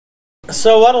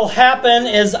So what will happen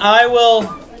is I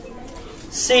will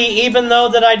see, even though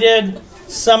that I did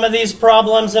some of these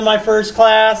problems in my first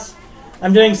class,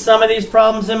 I'm doing some of these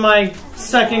problems in my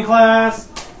second class,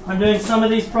 I'm doing some of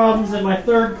these problems in my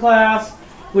third class,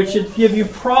 which should give you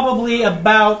probably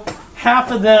about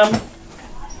half of them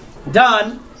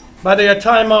done by the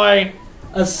time I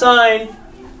assign.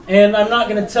 And I'm not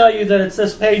going to tell you that it's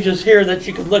this pages here that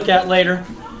you could look at later,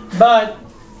 but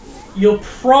you'll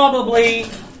probably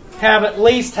have at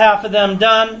least half of them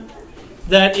done,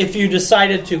 that if you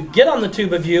decided to get on the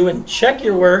TubeView and check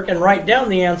your work and write down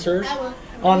the answers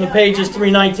on the pages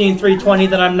 319, 320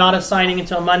 that I'm not assigning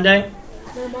until Monday.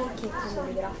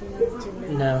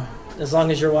 No, as long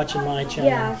as you're watching my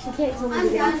channel. Yeah, she can't tell me to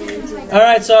get off the YouTube. All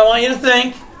right, so I want you to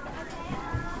think.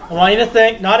 I want you to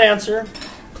think, not answer.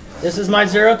 This is my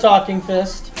zero talking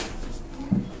fist.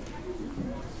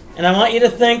 And I want you to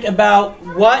think about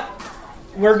what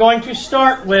we're going to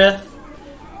start with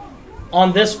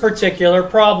on this particular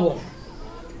problem.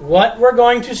 What we're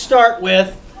going to start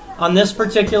with on this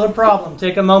particular problem.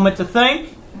 Take a moment to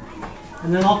think,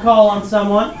 and then I'll call on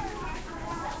someone.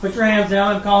 Put your hands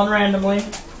down. I'm calling randomly.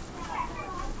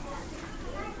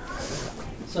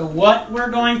 So what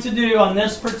we're going to do on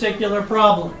this particular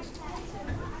problem.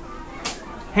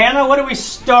 Hannah, what do we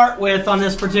start with on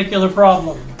this particular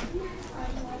problem?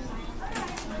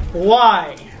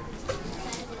 Why?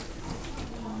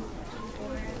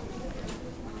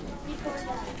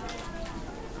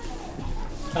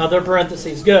 Other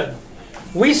parentheses. Good.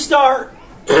 We start,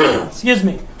 excuse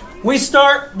me, we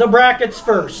start the brackets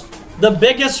first. The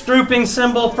biggest grouping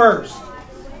symbol first.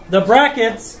 The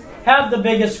brackets have the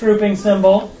biggest grouping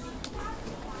symbol.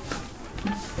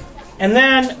 And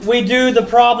then we do the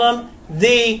problem,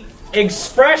 the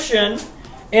expression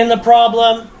in the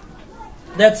problem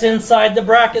that's inside the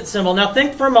bracket symbol. Now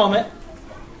think for a moment.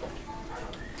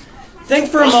 Think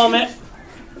for a moment.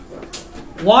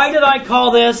 Why did I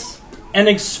call this an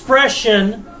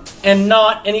expression and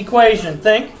not an equation?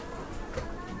 Think.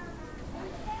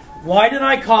 Why did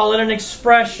I call it an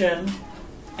expression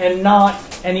and not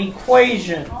an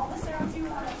equation?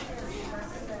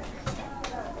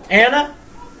 Anna?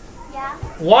 Yeah?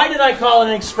 Why did I call it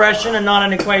an expression and not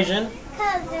an equation?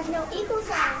 Because there's no equal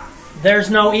sign. There's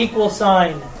no equal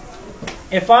sign.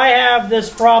 If I have this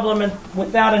problem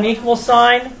without an equal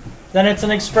sign, then it's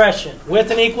an expression.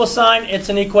 With an equal sign, it's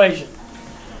an equation.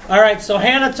 All right, so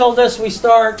Hannah told us we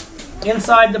start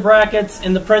inside the brackets,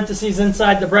 in the parentheses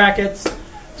inside the brackets.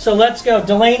 So let's go.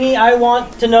 Delaney, I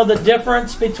want to know the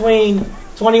difference between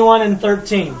 21 and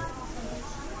 13.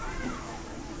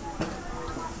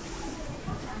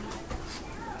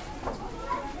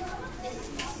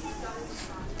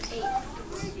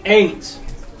 Eight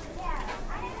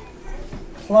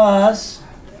plus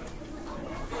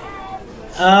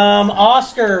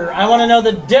Oscar, I want to know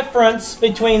the difference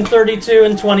between 32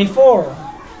 and 24.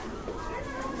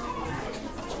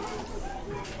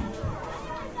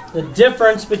 The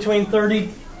difference between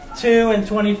 32 and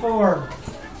 24.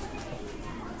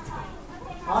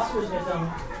 Oscar's got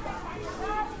them.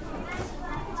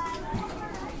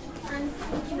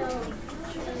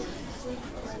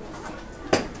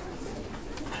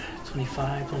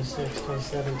 25, 26,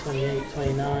 27, 28,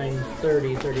 29,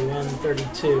 30, 31,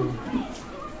 32.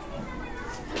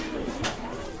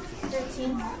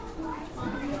 13.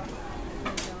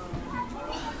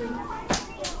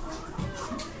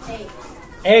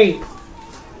 8.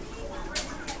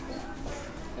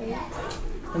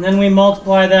 And then we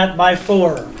multiply that by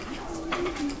 4.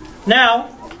 Now,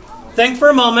 think for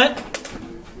a moment.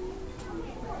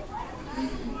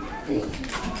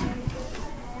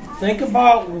 Think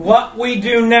about what we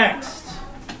do next.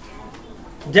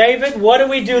 David, what do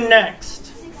we do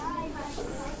next?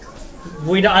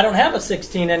 I don't have a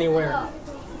 16 anywhere.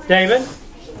 David?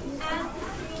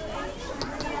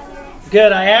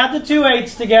 Good. I add the two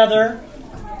 8s together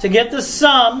to get the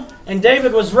sum, and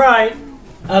David was right,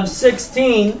 of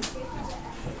 16.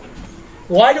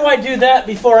 Why do I do that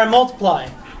before I multiply?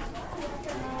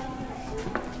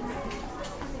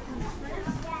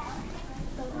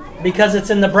 Because it's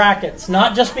in the brackets.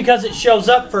 Not just because it shows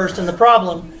up first in the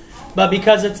problem, but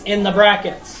because it's in the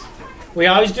brackets. We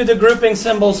always do the grouping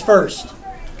symbols first.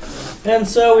 And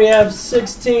so we have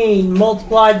 16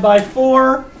 multiplied by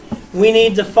 4. We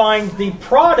need to find the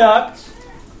product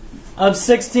of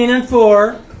 16 and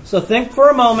 4. So think for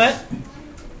a moment.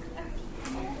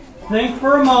 Think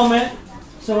for a moment.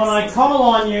 So when I call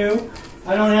on you,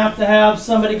 I don't have to have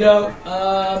somebody go,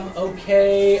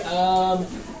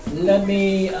 let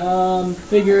me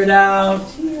figure it out.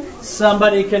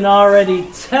 Somebody can already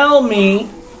tell me.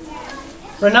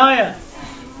 Renaya,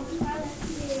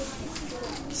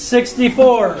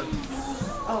 64.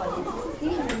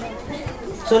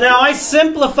 So now I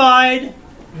simplified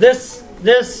this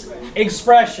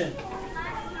expression.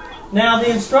 Now the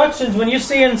instructions, when you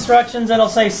see instructions that'll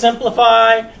say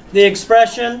simplify the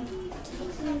expression,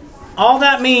 all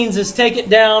that means is take it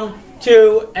down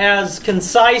to as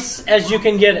concise as you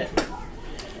can get it.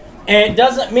 And it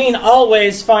doesn't mean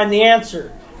always find the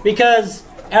answer, because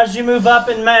as you move up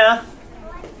in math,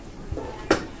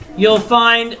 you'll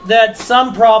find that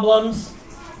some problems,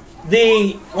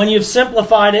 when you've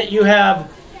simplified it, you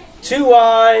have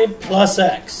 2y plus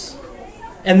x.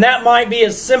 And that might be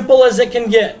as simple as it can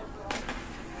get.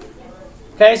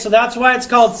 Okay, so that's why it's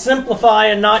called simplify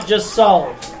and not just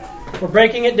solve. We're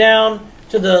breaking it down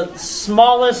to the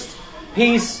smallest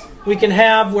piece we can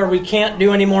have where we can't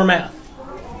do any more math.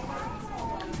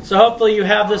 So hopefully you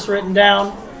have this written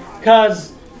down,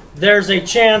 because there's a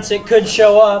chance it could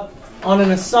show up on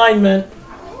an assignment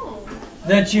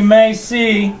that you may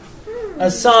see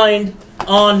assigned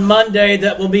on Monday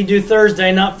that will be due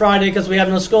Thursday, not Friday because we have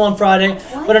no school on Friday,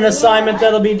 but an assignment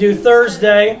that'll be due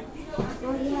Thursday.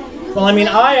 Well, I mean,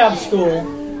 I have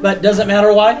school, but does it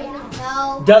matter why?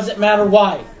 No. Does it matter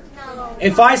why? No.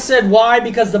 If I said why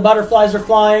because the butterflies are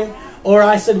flying, or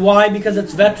I said why because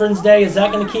it's Veterans Day, is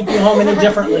that going to keep you home any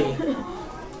differently?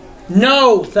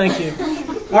 No, thank you.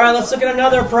 All right, let's look at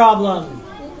another problem.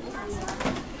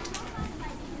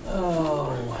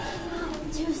 Oh.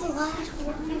 Choose the last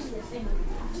one.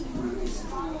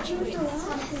 Choose the last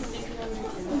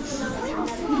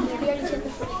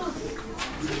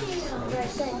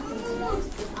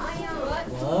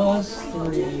Plus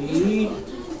 3.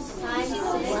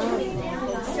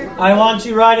 I want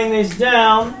you writing these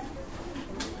down.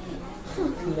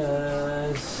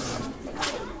 Plus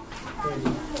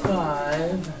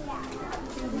 35.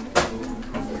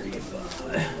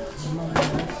 35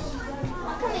 minus.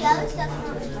 How come the other stuff's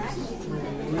not in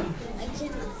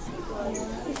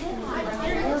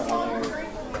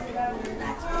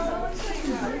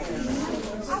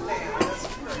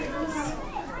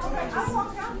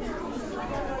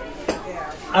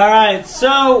All right,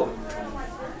 so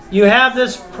you have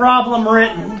this problem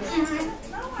written.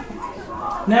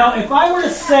 Now, if I were to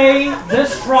say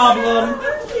this problem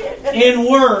in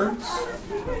words,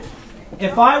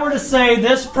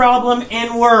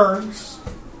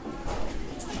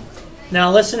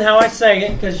 now listen how I say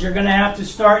it, because you're going to have to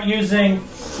start using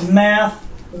math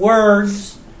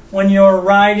words when you're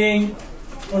writing,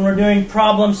 when we're doing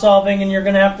problem solving, and you're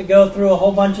going to have to go through a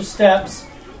whole bunch of steps.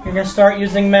 You're going to start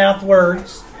using math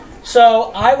words.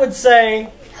 So I would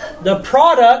say the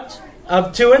product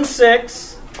of 2 and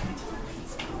 6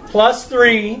 plus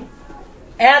 3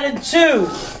 added to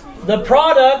the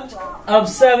product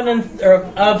of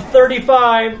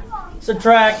 35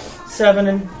 subtract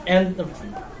 7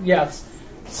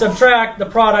 subtract the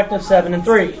product of 7 and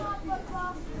 3.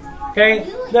 Okay,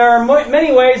 there are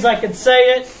many ways I could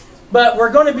say it, but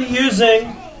we're going to be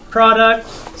using product,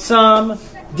 sum,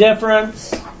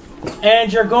 difference,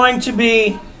 and you're going to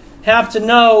have to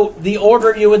know the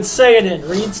order you would say it in.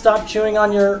 Reed, stop chewing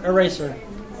on your eraser.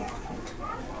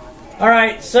 All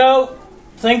right, so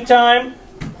think time.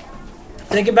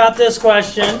 Think about this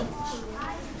question.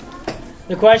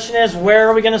 The question is, where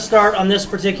are we going to start on this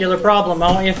particular problem?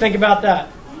 I want you to think about that.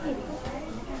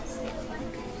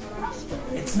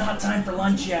 It's not time for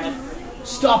lunch yet.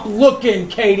 Stop looking,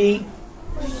 Katie.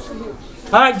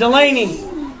 All right, Delaney,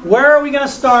 where are we going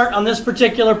to start on this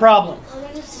particular problem? We're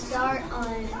going to start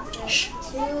on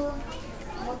 2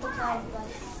 multiplied by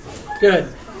 6.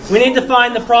 Good. We need to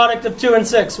find the product of 2 and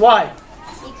 6. Why?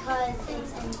 Because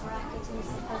it's in brackets and it's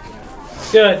the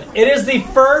first. Good. It is the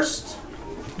first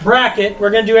bracket.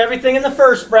 We're going to do everything in the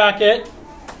first bracket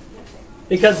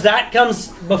because that comes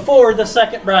before the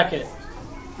second bracket.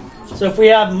 So if we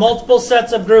have multiple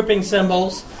sets of grouping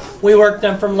symbols, we work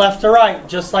them from left to right,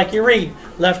 just like you read.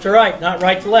 Left to right, not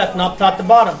right to left, not top to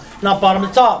bottom, not bottom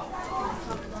to top.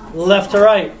 Left to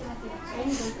right.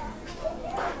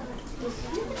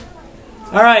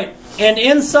 All right, and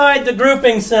inside the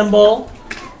grouping symbol,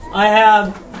 I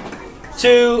have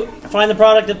find the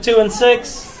product of 2 and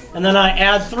 6, and then I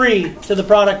add 3 to the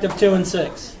product of 2 and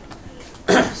 6.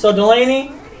 So Delaney,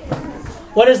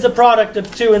 what is the product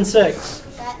of 2 and 6?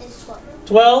 That is 12.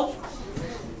 12.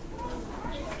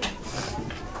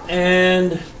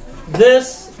 And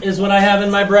this is what I have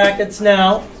in my brackets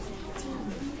now.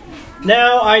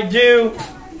 Now I do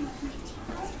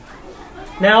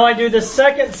the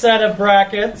second set of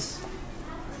brackets.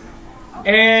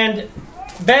 And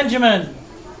Benjamin,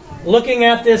 looking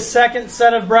at this second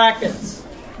set of brackets,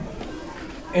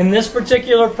 in this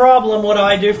particular problem, what do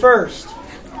I do first?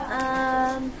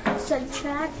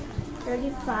 subtract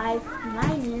 35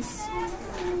 minus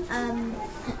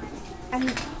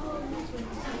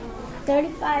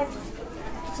 35,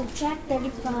 subtract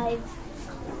 35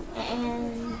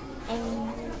 and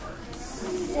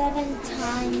 7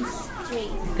 times 3.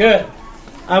 Good.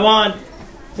 I want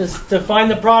to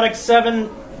find the product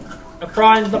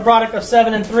of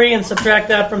 7 and 3 and subtract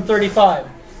that from 35.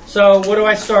 So what do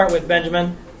I start with,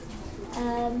 Benjamin?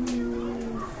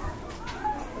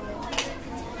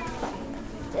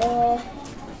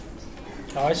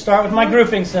 I start with my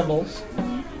grouping symbols.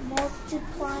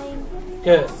 Multiplying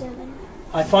Good. 7.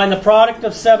 I find the product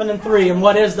of 7 and 3. And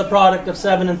what is the product of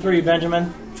 7 and 3,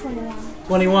 Benjamin? 21.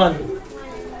 21.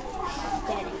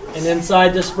 And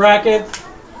inside this bracket,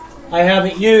 I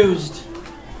haven't used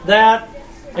that.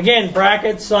 Again,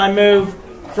 brackets, so I move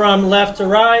from left to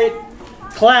right.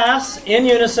 Class, in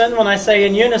unison. When I say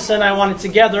in unison, I want it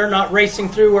together, not racing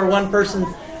through where one person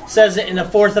says it in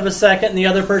 1/4 of a second and the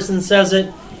other person says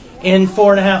it in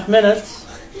 4.5 minutes.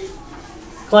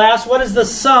 Class, what is the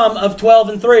sum of 12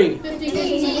 and 3?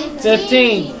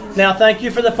 15. Now, thank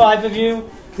you for the 5 of you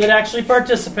that actually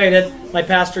participated. My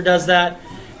pastor does that.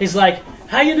 He's like,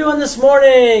 how you doing this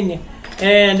morning?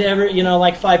 And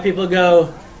like 5 people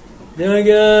go, doing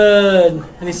good.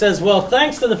 And he says, well,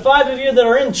 thanks to the 5 of you that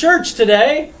are in church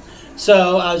today.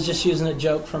 So I was just using a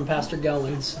joke from Pastor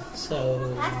Goins.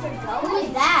 So Pastor, who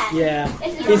is that? yeah,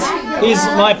 he's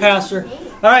my pastor.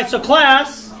 All right, so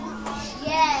class,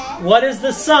 Yeah. what is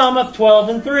the sum of 12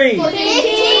 and 3?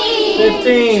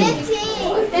 15.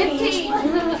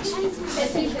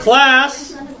 15.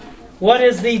 Class, what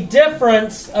is the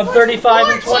difference of 35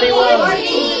 and 21?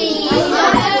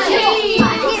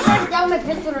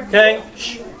 Okay,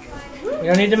 shh. We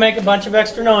don't need to make a bunch of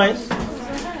extra noise.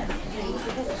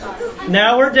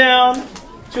 Now we're down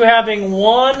to having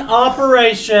one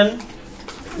operation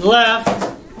left.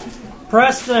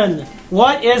 Preston,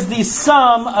 what is the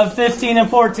sum of 15 and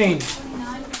 14?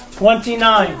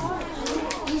 29.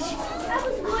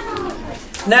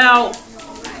 Now,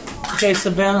 okay,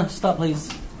 Savannah, stop please.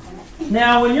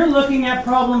 Now, when you're looking at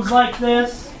problems like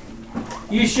this,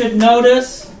 you should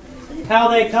notice how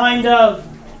they kind of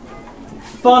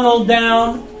funnel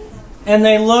down and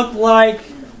they look like,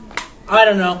 I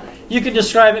don't know, you could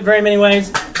describe it very many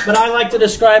ways, but I like to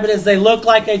describe it as they look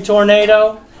like a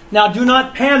tornado. Now, do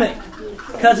not panic,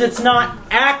 because it's not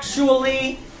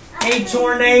actually a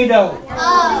tornado.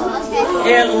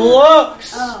 It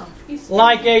looks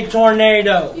like a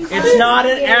tornado. It's not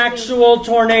an actual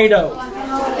tornado.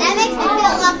 That makes me feel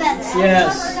a lot better.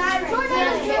 Yes.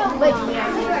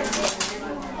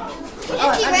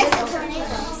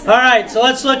 All right, so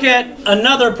let's look at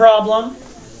another problem.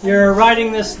 You're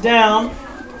writing this down.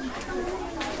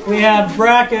 We have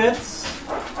brackets.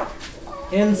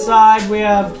 Inside we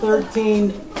have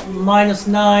 13 minus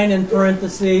 9 in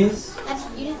parentheses.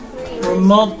 We're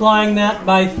multiplying that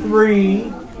by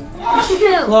 3.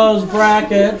 Close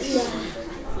brackets.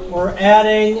 We're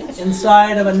adding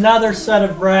inside of another set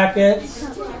of brackets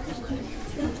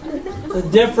the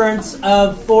difference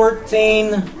of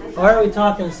 14. Why are we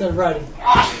talking instead of writing?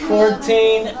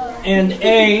 14 and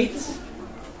 8.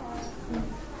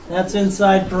 That's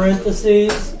inside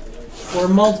parentheses. We're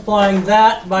multiplying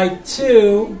that by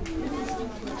 2.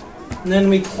 And then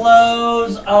we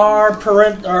close our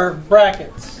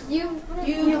brackets. You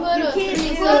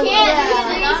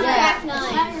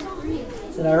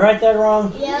Did I write that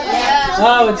wrong? Yeah.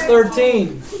 Oh, it's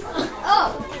 13.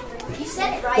 Oh, you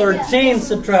said it right. 13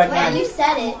 subtract Yeah, 9. you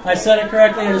said it. I said it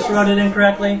correctly, I just wrote it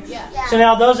incorrectly. So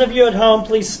now those of you at home,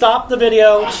 please stop the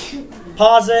video,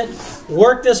 pause it,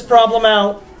 work this problem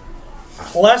out,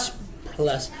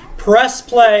 press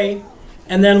play,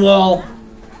 and then we'll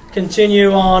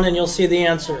continue on and you'll see the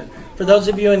answer. For those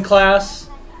of you in class,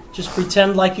 just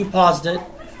pretend like you paused it.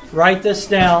 Write this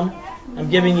down. I'm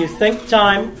giving you think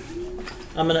time.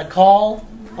 I'm going to call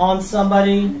on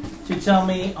somebody to tell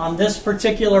me on this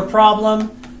particular problem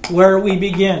where we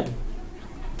begin.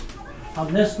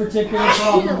 On this particular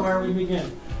problem where we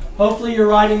begin. Hopefully you're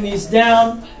writing these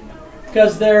down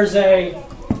because there's a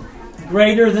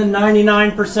greater than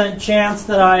 99% chance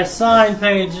that I assign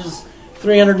pages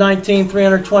 319,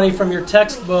 320 from your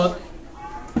textbook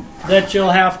that you'll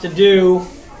have to do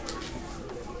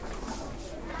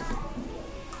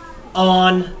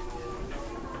on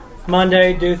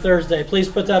Monday, due Thursday. Please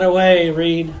put that away,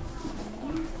 Reed.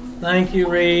 Thank you,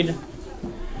 Reed.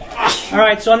 All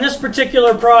right, so on this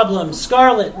particular problem,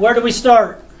 Scarlett, where do we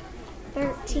start?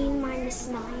 13 minus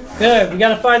 9. Good. We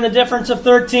got to find the difference of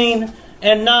 13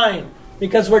 and 9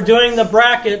 because we're doing the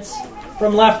brackets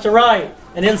from left to right.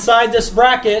 And inside this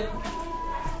bracket,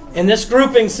 in this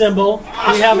grouping symbol,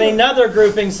 we have another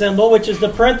grouping symbol, which is the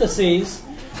parentheses,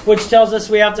 which tells us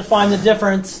we have to find the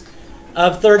difference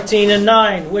of 13 and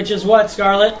 9, which is what,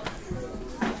 Scarlett?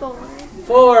 4.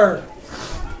 4.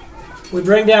 We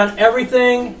bring down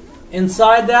everything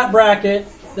inside that bracket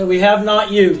that we have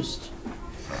not used.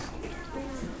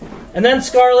 And then,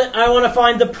 Scarlett, I want to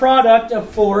find the product of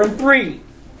 4 and 3.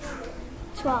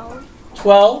 12.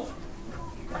 12.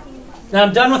 Now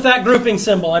I'm done with that grouping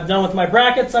symbol. I'm done with my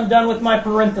brackets. I'm done with my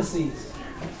parentheses.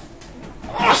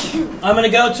 I'm going to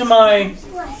go to my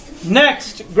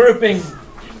next grouping.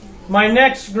 My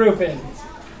next grouping.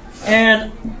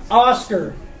 And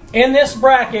Oscar, in this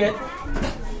bracket,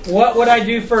 what would I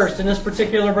do first in this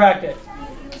particular bracket?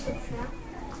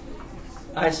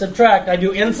 I subtract. I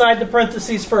do inside the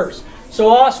parentheses first. So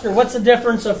Oscar, what's the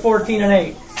difference of 14 and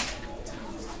 8?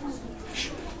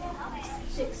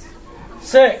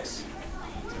 6.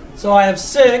 So I have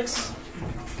 6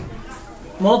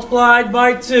 multiplied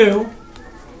by 2.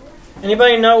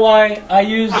 Anybody know why I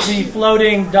use the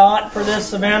floating dot for this,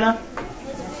 Savannah?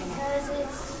 Because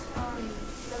it's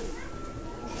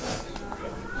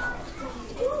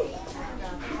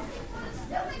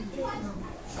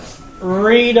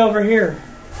Read over here.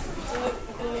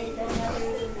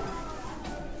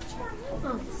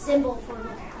 symbol for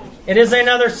multiplication. It is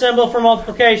another symbol for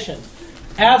multiplication.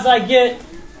 As I get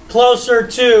closer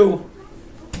to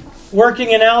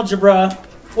working in algebra,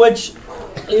 which,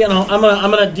 you know, I'm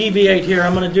gonna deviate here.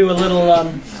 I'm gonna do a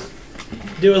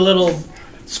little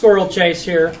squirrel chase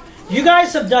here. You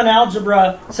guys have done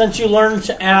algebra since you learned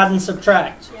to add and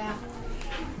subtract. Yeah.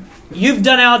 You've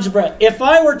done algebra. If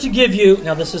I were to give you,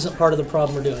 now this isn't part of the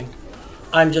problem we're doing.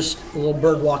 I'm just a little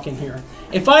bird walking here.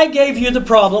 If I gave you the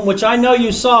problem, which I know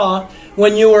you saw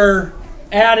when you were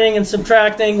adding and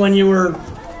subtracting, when you were,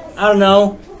 I don't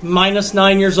know, minus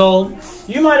 9 years old,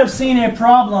 you might have seen a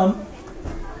problem.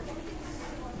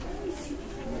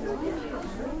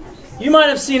 You might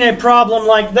have seen a problem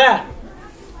like that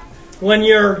when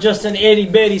you're just an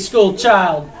itty-bitty school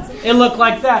child. It looked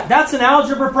like that. That's an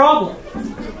algebra problem.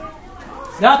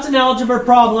 That's an algebra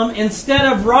problem. Instead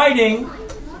of writing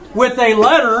with a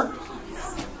letter,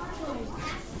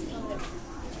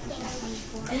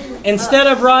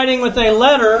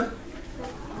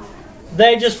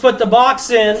 they just put the box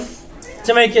in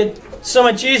to make it so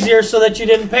much easier so that you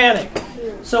didn't panic.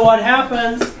 So what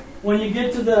happens when you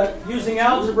get to the using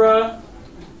algebra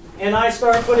and I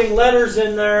start putting letters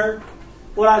in there,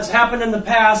 what has happened in the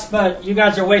past, but you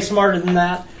guys are way smarter than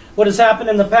that. What has happened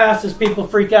in the past is people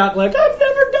freak out like, I've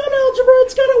never done algebra,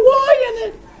 it's got a Y in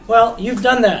it. Well, you've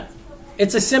done that.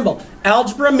 It's a symbol.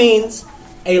 Algebra means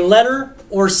a letter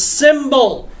or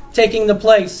symbol taking the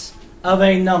place of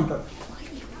a number.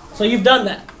 So you've done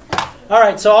that. All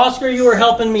right, so Oscar, you were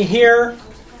helping me here.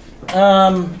 The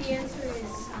answer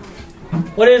is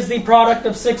What is the product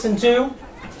of 6 and 2?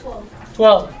 12.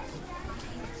 12.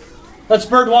 Let's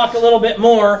bird walk a little bit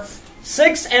more.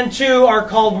 6 and 2 are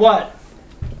called what?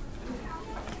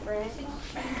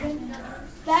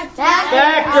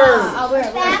 Factors.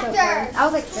 I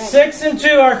was like 6 and 2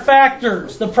 are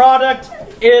factors. The product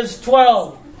is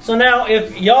 12. So now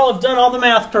if y'all have done all the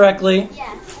math correctly,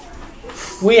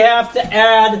 Yes. we have to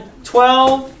add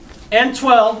 12 and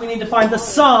 12. We need to find the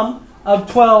sum of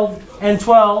 12 and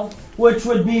 12, which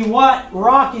would be what,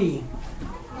 Rocky?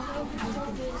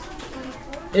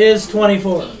 Is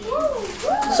 24.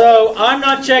 So I'm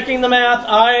not checking the math.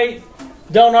 I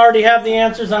don't already have the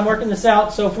answers. I'm working this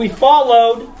out. So if we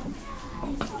followed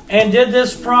and did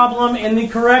this problem in the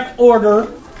correct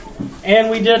order, and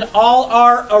we did all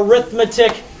our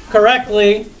arithmetic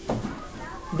correctly,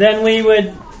 then we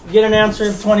would get an answer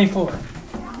of 24.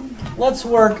 Let's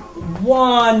work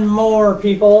one more,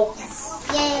 people.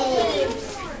 Yay.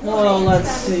 Oh, let's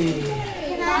see. Can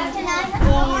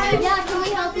we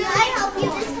help you? Can I help you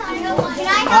this time? Can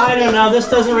I I don't know. This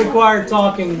doesn't require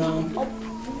talking, though.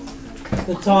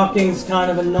 The talking's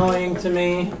kind of annoying to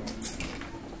me.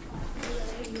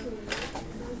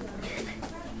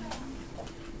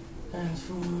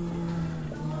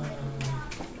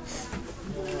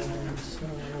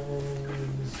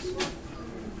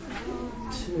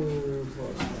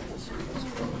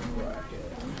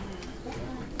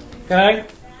 Okay?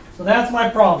 So that's my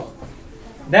problem.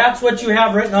 That's what you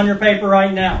have written on your paper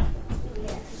right now.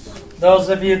 Those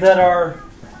of you that are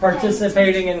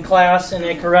participating in class in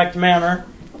a correct manner,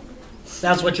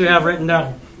 that's what you have written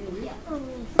down.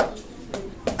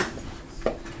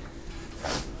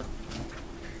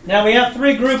 Now we have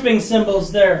 3 grouping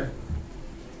symbols there.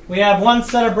 We have 1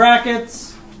 set of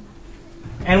brackets,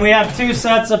 and we have 2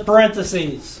 sets of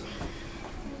parentheses.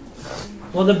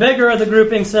 Well, the bigger of the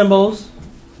grouping symbols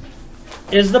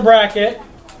is the bracket.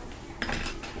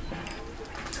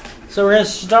 So we're going to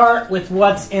start with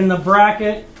what's in the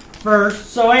bracket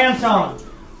first. So Anton,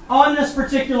 on this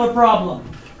particular problem,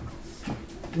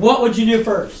 what would you do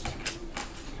first?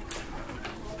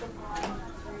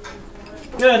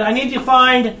 Good. I need to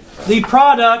find the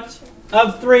product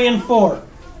of 3 and 4.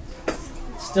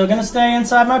 Still going to stay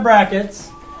inside my brackets.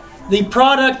 The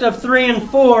product of 3 and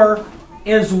 4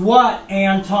 is what,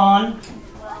 Anton?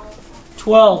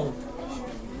 12.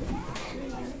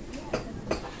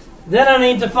 Then I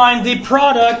need to find the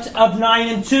product of 9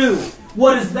 and 2.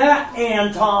 What is that,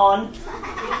 Anton?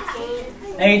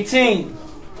 18.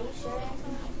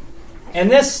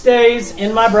 And this stays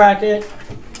in my bracket.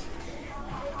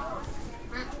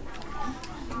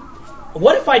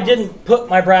 What if I didn't put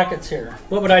my brackets here?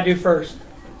 What would I do first?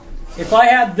 If I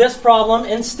had this problem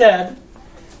instead,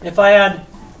 if I had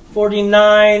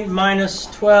 49 minus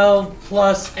 12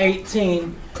 plus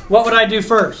 18, what would I do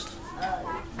first?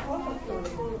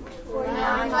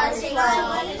 49 plus 18.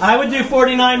 I would do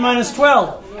 49 minus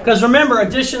 12. Because remember,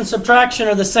 addition and subtraction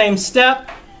are the same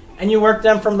step, and you work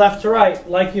them from left to right,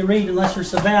 like you read, unless you're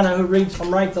Savannah, who reads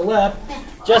from right to left,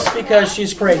 just because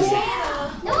she's crazy. No,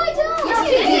 I don't.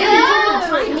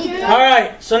 All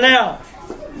right, so now,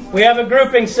 we have a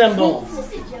grouping symbol.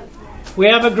 We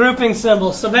have a grouping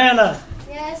symbol. Savannah,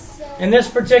 Yes, sir. in this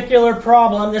particular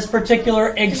problem, this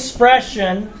particular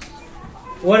expression,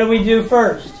 what do we do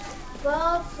first?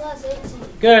 12 plus 18.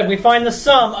 Good. We find the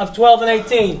sum of 12 and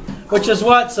 18, which is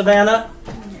what, Savannah?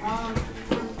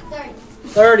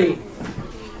 30. 30.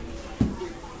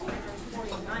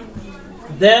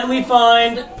 Then we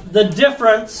find the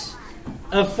difference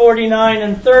of 49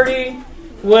 and 30,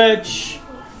 which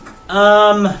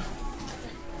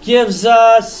gives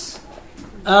us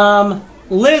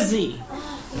Lizzie.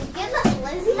 Give us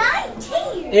Lizzie.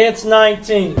 19. It's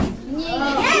 19.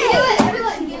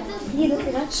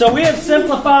 So we have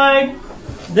simplified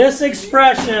this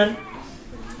expression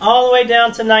all the way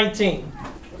down to 19.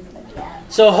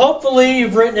 So hopefully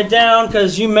you've written it down,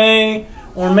 because you may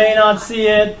or may not see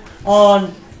it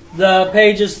on the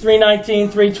pages 319,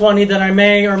 320 that I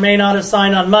may or may not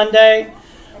assign on Monday.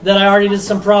 That I already did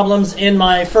some problems in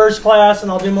my first class,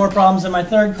 and I'll do more problems in my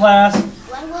third class.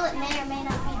 When will it may or may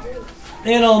not be due?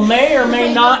 It'll may or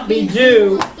may not be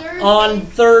due on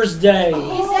Thursday.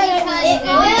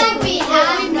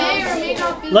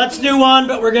 Let's do one,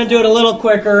 but we're going to do it a little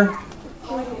quicker.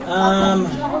 And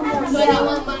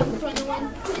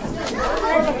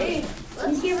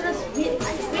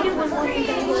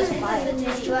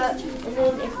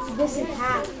then if this is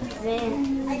half,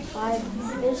 then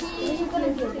 5. This is going to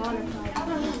be a water type.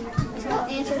 So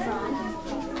answer wrong.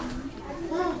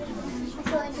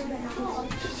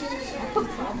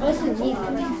 This is easy.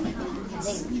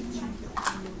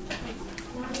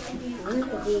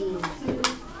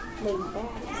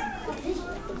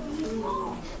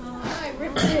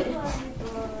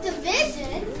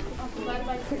 Division?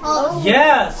 Oh.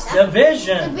 Yes,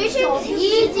 division. Division's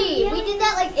easy. We did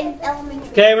that like in elementary.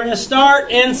 Okay, we're going to start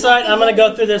inside. I'm going to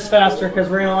go through this faster because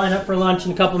we're going to line up for lunch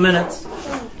in a couple minutes.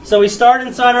 So we start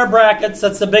inside our brackets.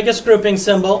 That's the biggest grouping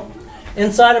symbol.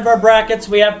 Inside of our brackets,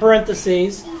 we have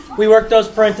parentheses. We work those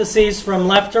parentheses from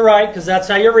left to right because that's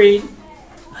how you read.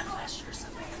 Unless you're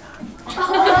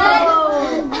Savannah.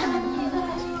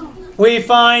 We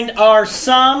find our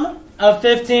sum of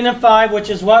 15 and 5, which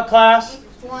is what class?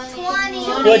 20.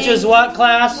 Which is what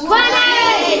class?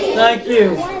 20. Thank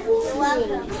you.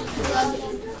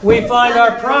 We find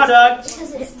our product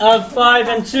of 5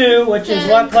 and 2, which is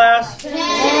what class? 10.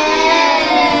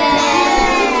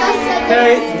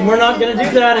 Okay, we're not going to do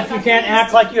that if you can't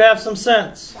act like you have some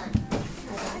sense.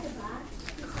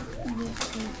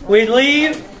 We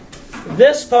leave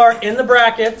this part in the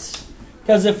brackets,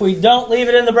 because if we don't leave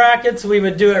it in the brackets, we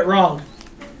would do it wrong.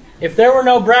 If there were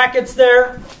no brackets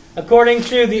there, according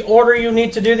to the order you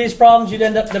need to do these problems, you'd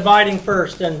end up dividing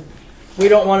first, and we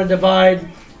don't want to divide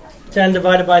 10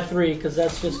 divided by 3, because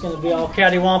that's just going to be all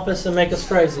cattywampus and make us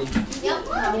crazy.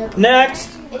 Next,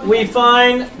 we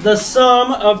find the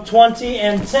sum of 20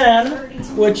 and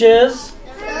 10, which is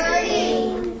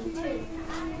 30.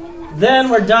 Then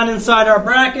we're done inside our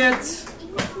brackets.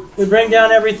 We bring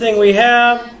down everything we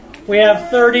have. We have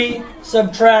 30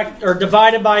 subtract or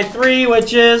divided by 3,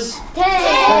 which is 10.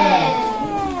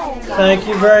 Thank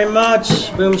you very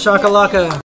much. Boom shakalaka.